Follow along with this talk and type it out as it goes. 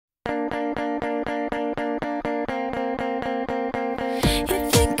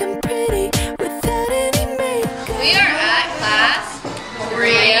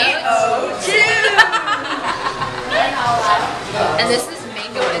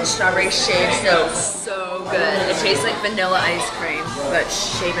and strawberry shaved soap. So good. It tastes like vanilla ice cream, but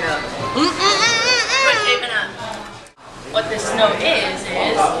shaven up. But shaven up. What this snow is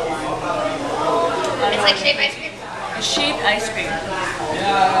It's like shaved ice cream. a shaved ice cream.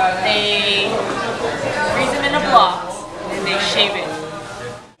 They freeze them into blocks and they shave it.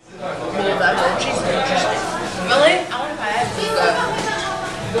 Really? I want to buy it.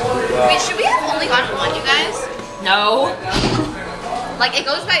 Wait, should we have only gotten one, you guys? No. Like, it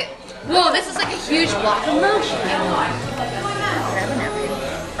goes by... Whoa, this is like a huge block of milk.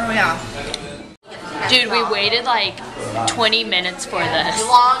 Oh, yeah. Dude, we waited like 20 minutes for this.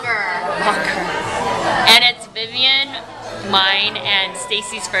 Longer. And it's Vivian, mine, and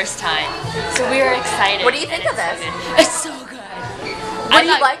Stacy's first time. So we were excited. What do you think of this? It's so good. What do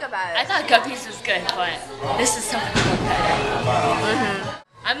you like about it? I thought Guppies was good, but this is so much better.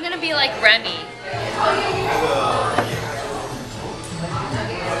 I'm gonna be like Remy.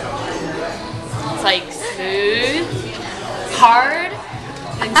 It's like smooth, hard,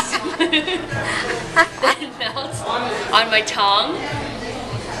 and smooth. Then it melts on my tongue,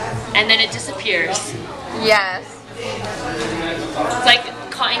 and then it disappears. Yes. It's like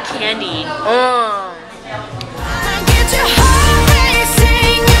cotton candy. Get your